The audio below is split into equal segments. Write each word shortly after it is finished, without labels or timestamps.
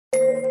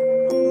Looking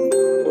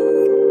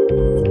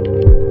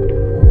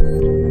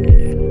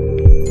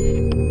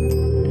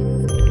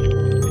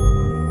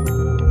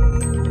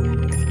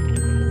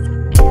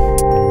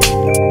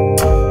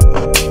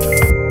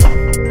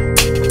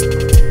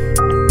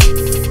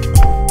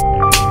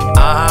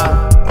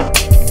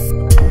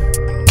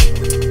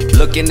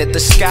at the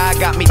sky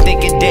got me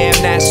thinking, damn,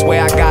 that's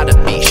where I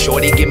gotta be.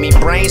 Shorty give me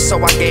brains,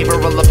 so I gave her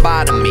a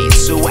lobotomy.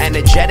 Too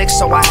energetic,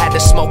 so I had to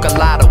smoke a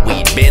lot of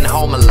weed. Been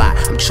home a lot,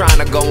 I'm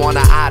trying to go on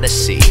an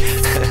odyssey.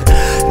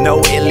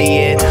 No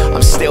Iliad,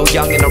 I'm still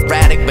young and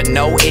erratic, but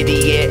no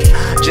idiot.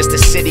 Just a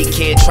city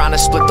kid trying to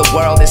split the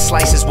world in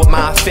slices with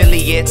my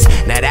affiliates.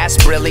 Now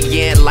that's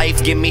brilliant,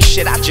 life give me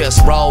shit, I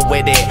just roll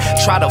with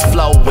it. Try to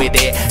flow with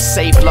it,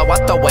 say flow, I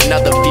throw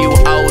another few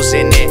O's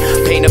in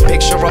it. Paint a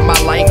picture of my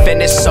life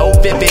and it's so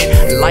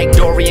vivid. Like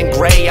Dorian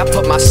Gray, I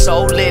put my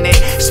soul in it.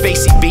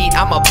 Spacey beat,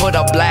 I'ma put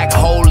a black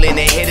hole in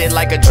it. Hit it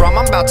like a drum,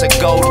 I'm about to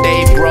go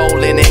Dave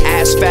Grohl in it.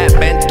 Ass fat,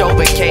 bent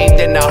over, caved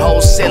in the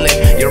whole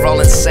ceiling. You're all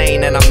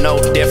insane and I'm no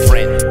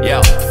different,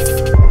 yo.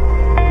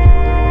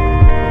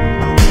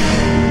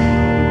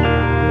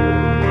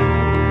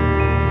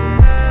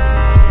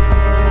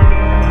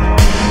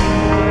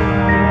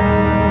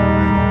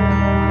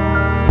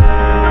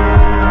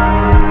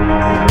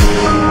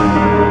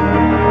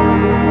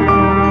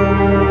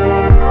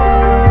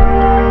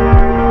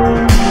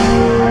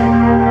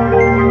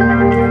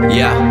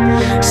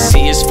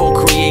 C is for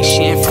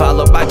creation,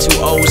 followed by 2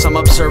 O's. I'm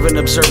observing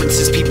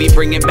observances, PB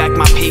bringing back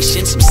my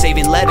patience. I'm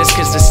saving letters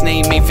cause this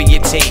name ain't for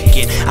your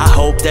taking. I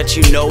hope that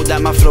you know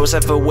that my flows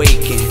have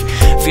awakened.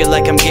 Feel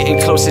like I'm getting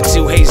closer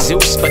to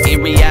Jesus, but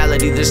in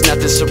reality there's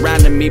nothing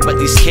surrounding me but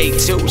these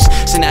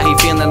K2s. So now he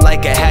feeling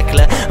like a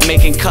heckler,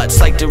 making cuts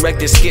like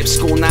directors skip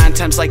school 9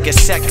 times like a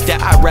sector.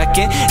 I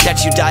reckon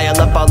that you dial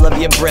up all of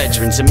your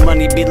brethrens, and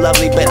money be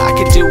lovely but I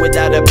could do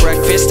without a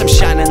breakfast. I'm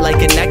shining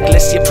like a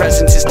necklace, your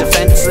presence is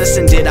defenseless.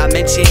 And did I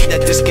mention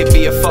that this could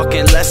be a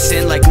fucking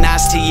lesson? Like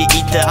Nas to your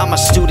ether, I'm a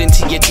student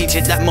to your teacher.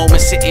 That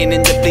moment sitting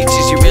in the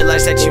bleachers, you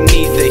realize that you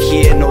neither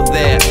here nor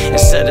there, and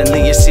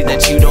suddenly you see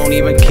that you don't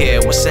even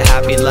care. What's a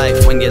happy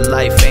life when your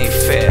life ain't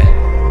fair?